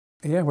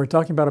Yeah, we're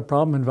talking about a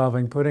problem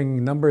involving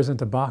putting numbers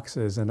into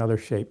boxes and other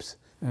shapes.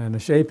 And a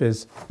shape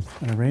is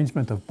an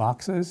arrangement of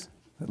boxes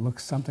that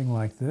looks something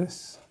like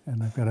this.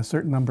 And I've got a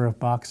certain number of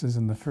boxes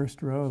in the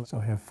first row. So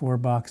I have 4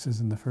 boxes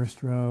in the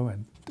first row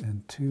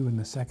and 2 in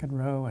the second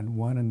row and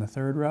 1 in the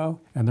third row.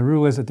 And the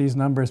rule is that these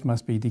numbers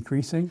must be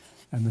decreasing.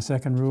 And the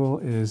second rule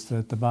is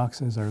that the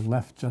boxes are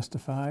left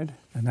justified.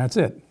 And that's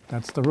it.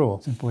 That's the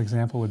rule. Simple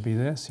example would be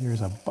this.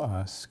 Here's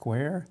a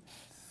square.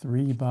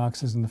 3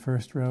 boxes in the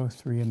first row,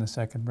 3 in the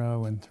second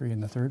row, and 3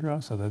 in the third row.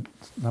 So the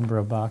number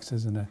of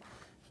boxes in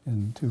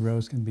 2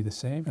 rows can be the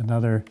same.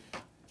 Another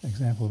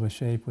example of a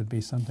shape would be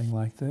something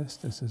like this.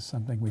 This is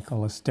something we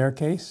call a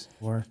staircase,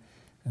 4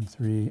 and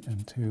 3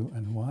 and 2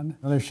 and 1.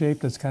 Another shape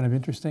that's kind of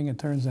interesting, it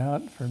turns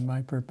out, for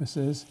my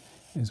purposes,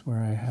 is where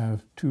I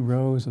have 2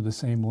 rows of the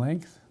same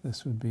length.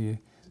 This would be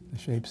the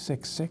shape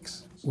 6,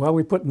 6. Well,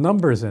 we put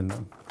numbers in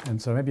them. And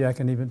so maybe I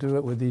can even do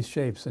it with these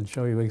shapes and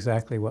show you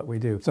exactly what we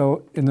do.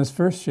 So in this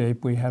first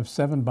shape, we have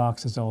 7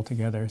 boxes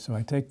altogether. So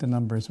I take the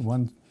numbers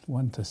 1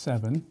 to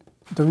 7.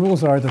 The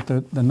rules are that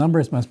the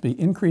numbers must be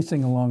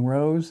increasing along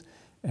rows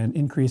and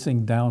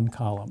increasing down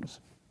columns.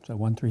 So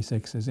 1, 3,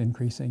 6 is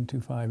increasing, 2,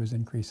 5 is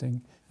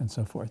increasing, and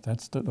so forth.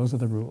 Those are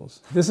the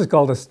rules. This is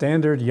called a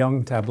standard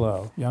Young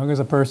tableau. Young is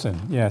a person.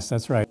 Yes,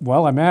 that's right.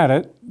 While I'm at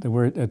it, the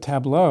word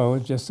tableau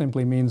just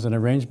simply means an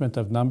arrangement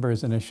of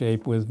numbers in a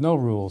shape with no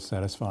rules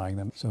satisfying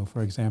them. So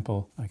for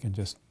example, I can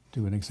just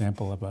do an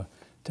example of a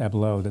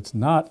tableau that's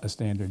not a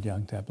standard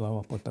Young tableau.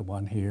 I'll put the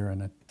 1 here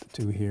and the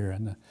 2 here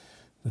and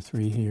the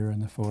 3 here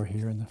and the 4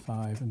 here and the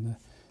 5 and the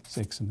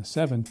 6 and the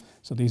 7.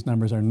 So these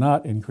numbers are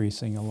not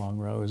increasing along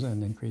rows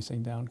and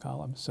increasing down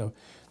columns. So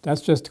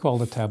that's just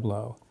called a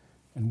tableau.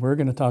 And we're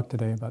going to talk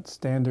today about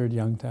standard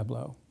Young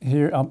tableau.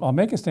 Here, I'll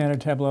make a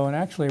standard tableau, and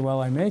actually while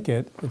I make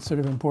it, it's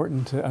sort of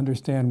important to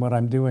understand what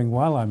I'm doing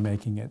while I'm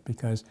making it,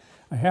 because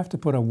I have to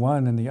put a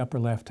 1 in the upper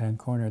left-hand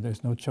corner.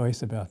 There's no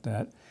choice about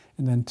that.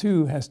 And then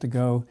 2 has to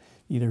go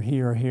either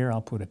here or here.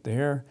 I'll put it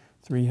there.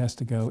 3 has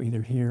to go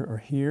either here or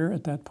here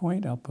at that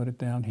point. I'll put it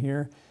down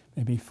here.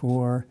 Maybe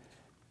 4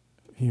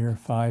 here,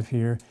 5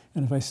 here.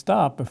 And if I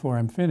stop before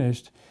I'm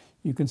finished,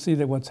 you can see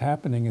that what's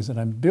happening is that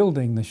I'm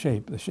building the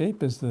shape. The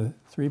shape is the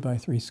 3 by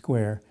 3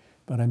 square,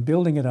 but I'm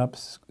building it up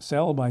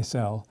cell by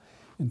cell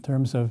in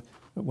terms of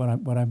what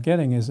I'm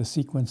getting is a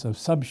sequence of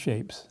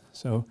subshapes.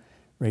 So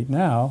right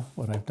now,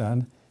 what I've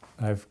done,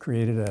 I've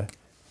created a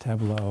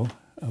tableau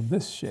of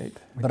this shape.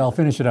 But I'll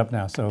finish it up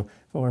now. So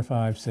 4,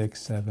 5,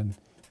 6, 7,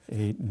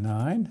 8,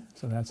 9.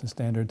 So that's a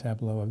standard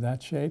tableau of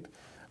that shape.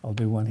 I'll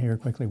do one here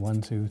quickly.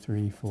 1, 2,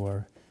 3,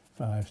 4,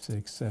 5,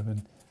 6,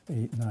 7,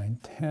 8, 9,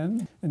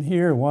 10. And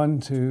here, 1,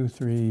 2,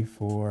 3,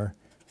 4,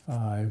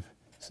 5,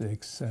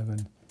 6,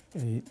 7,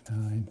 8,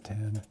 9,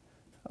 10,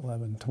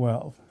 11,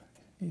 12.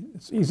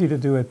 It's easy to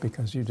do it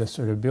because you just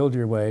sort of build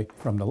your way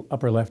from the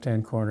upper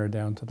left-hand corner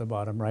down to the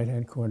bottom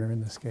right-hand corner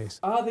in this case.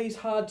 Are these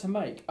hard to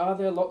make? Are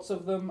there lots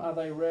of them? Are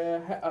they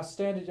rare? Are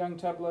standard Young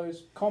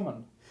tableaus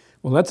common?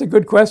 Well, that's a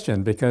good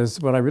question,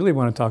 because what I really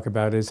want to talk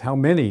about is how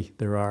many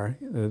there are,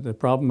 the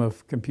problem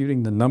of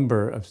computing the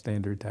number of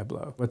standard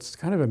tableaux. What's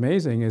kind of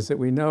amazing is that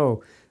we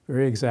know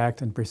very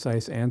exact and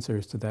precise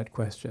answers to that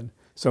question.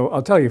 So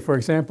I'll tell you, for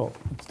example,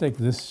 let's take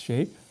this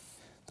shape.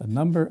 The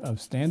number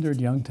of standard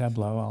Young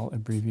tableaux, I'll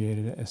abbreviate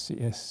it as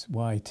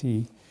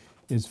SYT,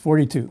 is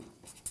 42.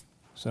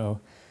 So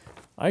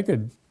I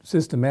could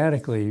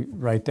systematically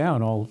write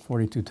down all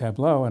 42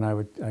 tableaux, and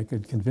I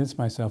could convince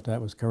myself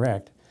that was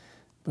correct.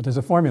 But there's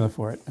a formula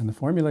for it, and the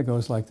formula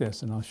goes like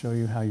this, and I'll show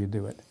you how you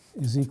do it.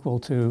 Is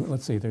equal to,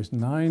 let's see, there's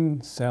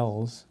 9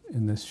 cells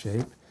in this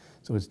shape.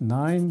 So it's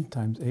 9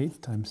 times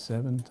 8 times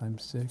 7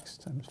 times 6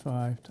 times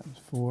 5 times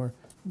 4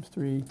 times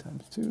 3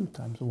 times 2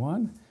 times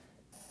 1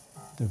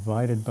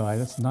 divided by,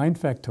 that's 9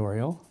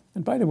 factorial.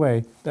 And by the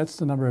way, that's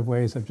the number of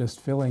ways of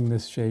just filling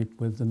this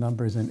shape with the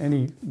numbers in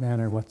any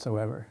manner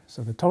whatsoever.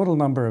 So the total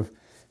number of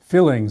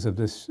fillings of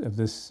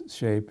this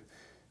shape,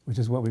 which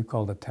is what we've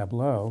called a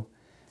tableau,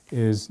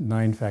 is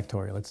 9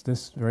 factorial. It's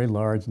this very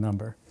large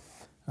number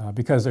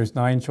because there's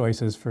 9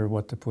 choices for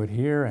what to put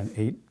here and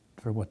 8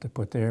 for what to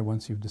put there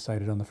once you've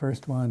decided on the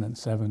first one, and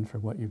 7 for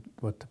what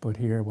to put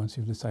here once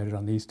you've decided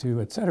on these 2,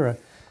 etc.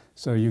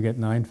 So you get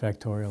 9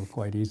 factorial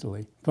quite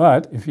easily.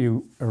 But if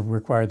you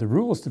require the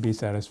rules to be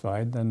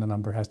satisfied, then the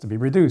number has to be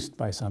reduced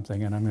by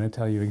something, and I'm going to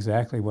tell you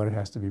exactly what it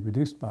has to be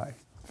reduced by.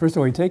 First of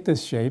all, we take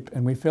this shape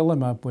and we fill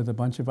them up with a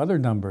bunch of other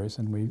numbers,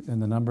 and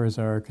the numbers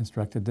are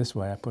constructed this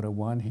way. I put a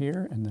 1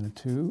 here, and then a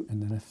 2,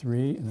 and then a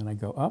 3, and then I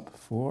go up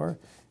 4,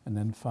 and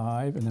then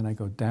 5, and then I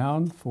go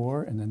down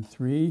 4, and then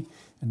 3,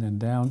 and then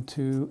down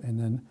 2, and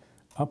then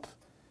up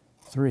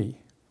 3.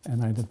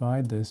 And I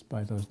divide this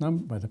by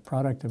by the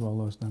product of all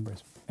those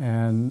numbers.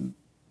 And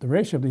the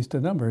ratio of these 2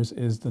 numbers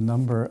is the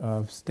number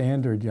of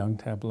standard Young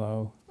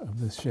tableaux of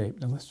this shape.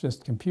 Now let's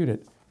just compute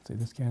it. See,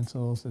 this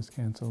cancels,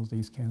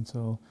 these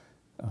cancel.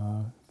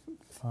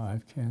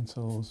 5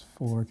 cancels,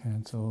 4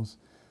 cancels,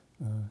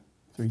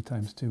 3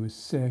 times 2 is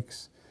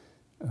 6,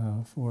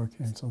 4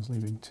 cancels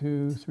leaving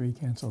 2, 3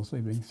 cancels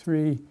leaving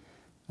 3,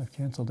 I've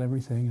canceled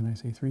everything, and I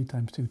say 3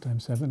 times 2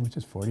 times 7, which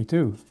is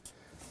 42.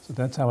 So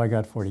that's how I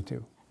got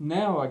 42.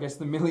 Now, I guess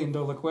the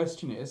million-dollar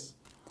question is,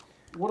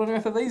 what on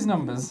earth are these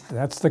numbers?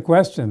 That's the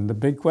question. The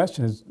big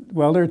question is,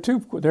 well, there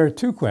are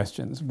two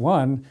questions.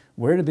 One,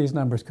 where did these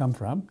numbers come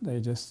from? They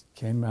just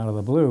came out of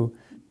the blue.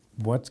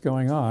 What's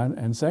going on?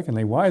 And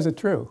secondly, why is it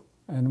true?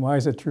 And why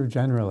is it true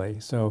generally?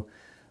 So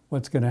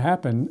what's going to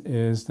happen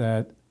is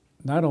that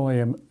not only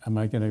am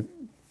I going to,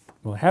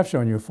 well, I have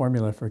shown you a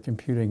formula for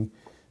computing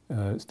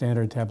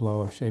standard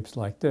tableau of shapes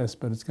like this,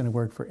 but it's going to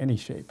work for any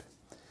shape.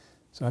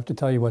 So I have to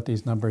tell you what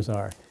these numbers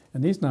are.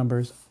 And these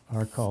numbers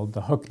are called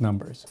the hook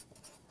numbers.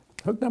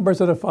 Hook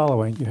numbers are the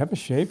following. You have a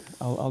shape.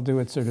 I'll do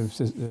it sort of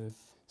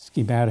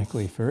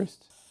schematically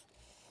first.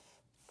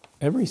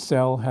 Every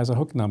cell has a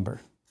hook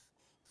number.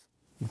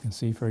 You can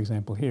see, for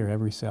example, here,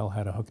 every cell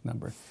had a hook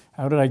number.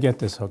 How did I get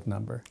this hook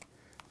number?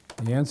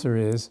 The answer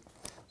is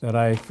that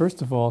I,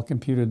 first of all,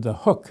 computed the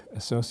hook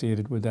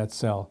associated with that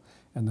cell.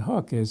 And the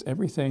hook is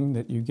everything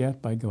that you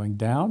get by going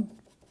down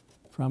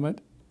from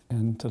it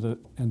and to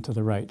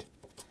the right,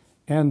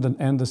 and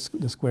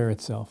the square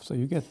itself. So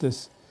you get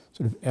this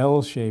sort of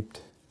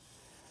L-shaped,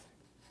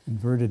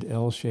 inverted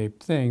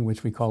L-shaped thing,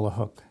 which we call a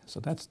hook. So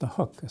that's the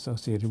hook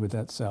associated with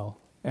that cell.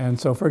 And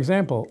so, for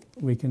example,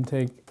 we can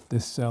take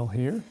this cell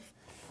here.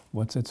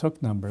 What's its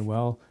hook number?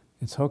 Well,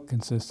 its hook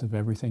consists of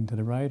everything to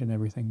the right and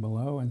everything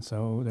below, and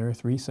so there are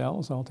 3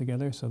 cells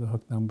altogether, so the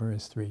hook number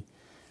is 3.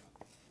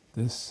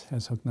 This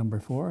has hook number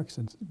 4,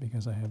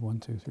 because I have 1,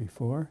 2, 3,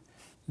 4.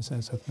 This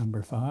has hook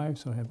number 5,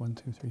 so I have 1,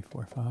 2, 3,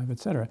 4, 5,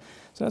 etc.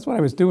 So that's what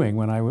I was doing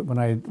when I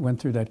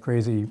went through that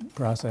crazy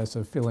process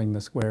of filling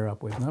the square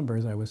up with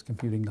numbers. I was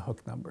computing the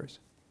hook numbers.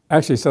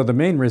 Actually, so the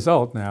main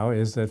result now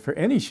is that for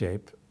any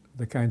shape,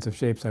 the kinds of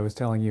shapes I was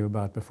telling you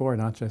about before,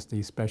 not just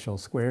these special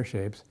square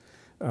shapes,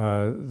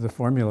 the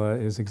formula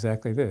is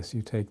exactly this.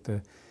 You take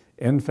the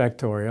n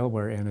factorial,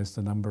 where n is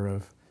the number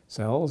of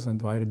cells, and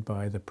divided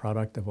by the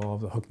product of all of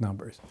the hook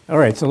numbers. All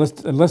right, so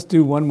let's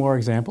do one more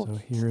example. So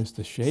here's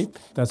the shape.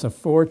 That's a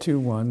 4, 2,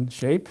 1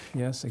 shape.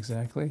 Yes,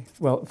 exactly.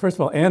 Well, first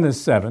of all, n is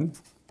 7.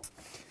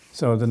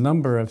 So the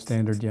number of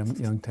standard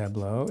Young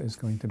tableau is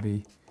going to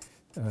be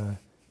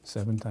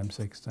 7 times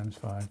 6 times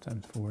 5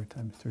 times 4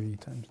 times 3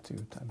 times 2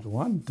 times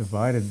 1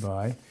 divided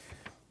by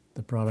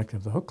the product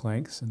of the hook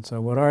lengths. And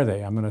so what are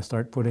they? I'm going to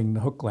start putting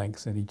the hook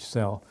lengths in each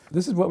cell.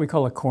 This is what we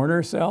call a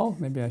corner cell.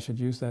 Maybe I should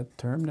use that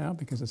term now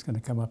because it's going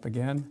to come up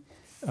again.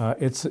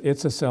 It's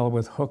a cell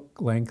with hook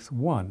length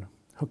 1.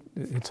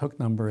 Its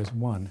hook number is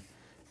 1.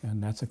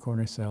 And that's a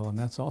corner cell, and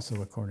that's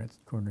also a corner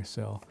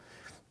cell.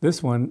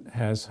 This one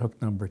has hook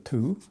number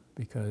 2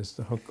 because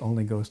the hook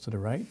only goes to the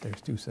right. There's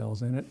 2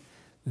 cells in it.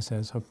 This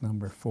has hook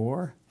number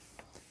 4.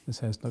 This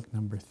has hook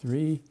number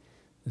 3.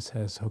 This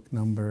has hook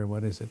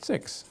number,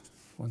 6.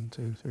 1,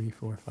 2, 3,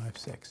 4, 5,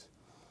 6.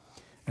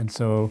 And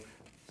so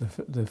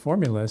the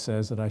formula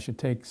says that I should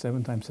take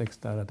 7 times 6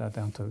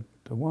 down to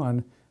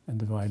 1 and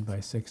divide by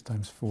 6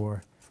 times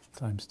 4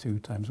 times 2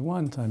 times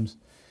 1 times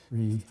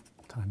 3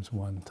 times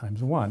 1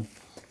 times 1.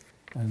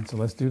 And so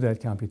let's do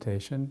that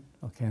computation.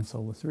 I'll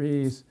cancel the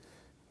 3's,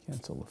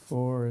 cancel the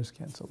 4's,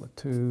 cancel the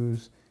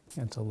 2's,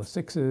 cancel the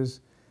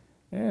 6's.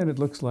 And it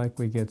looks like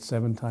we get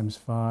 7 times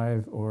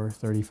 5, or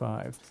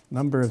 35.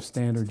 Number of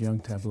standard Young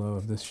tableau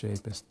of this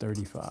shape is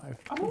 35.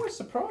 I'm always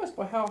surprised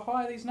by how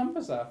high these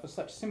numbers are for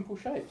such simple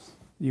shapes.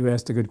 You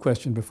asked a good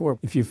question before.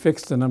 If you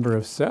fix the number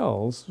of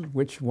cells,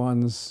 which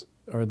ones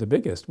are the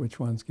biggest? Which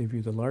ones give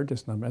you the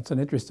largest number? That's an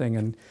interesting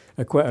and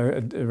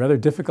a rather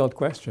difficult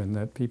question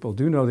that people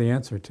do know the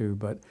answer to,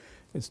 but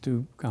it's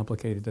too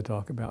complicated to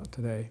talk about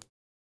today.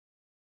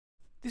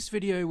 This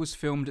video was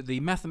filmed at the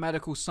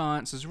Mathematical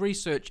Sciences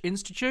Research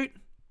Institute,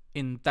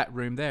 in that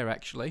room there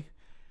actually,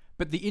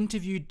 but the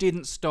interview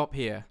didn't stop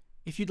here.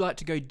 If you'd like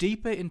to go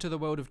deeper into the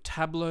world of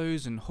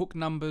tableaus and hook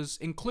numbers,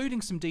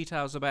 including some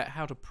details about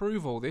how to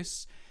prove all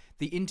this,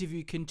 the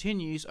interview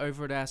continues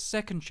over at our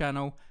second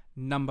channel,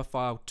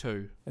 Numberphile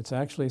 2. It's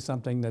actually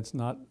something that's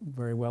not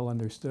very well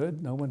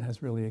understood. No one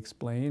has really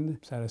explained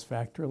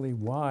satisfactorily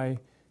why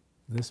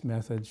this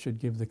method should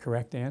give the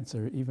correct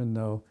answer, even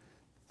though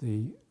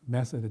the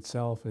method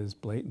itself is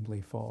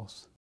blatantly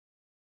false.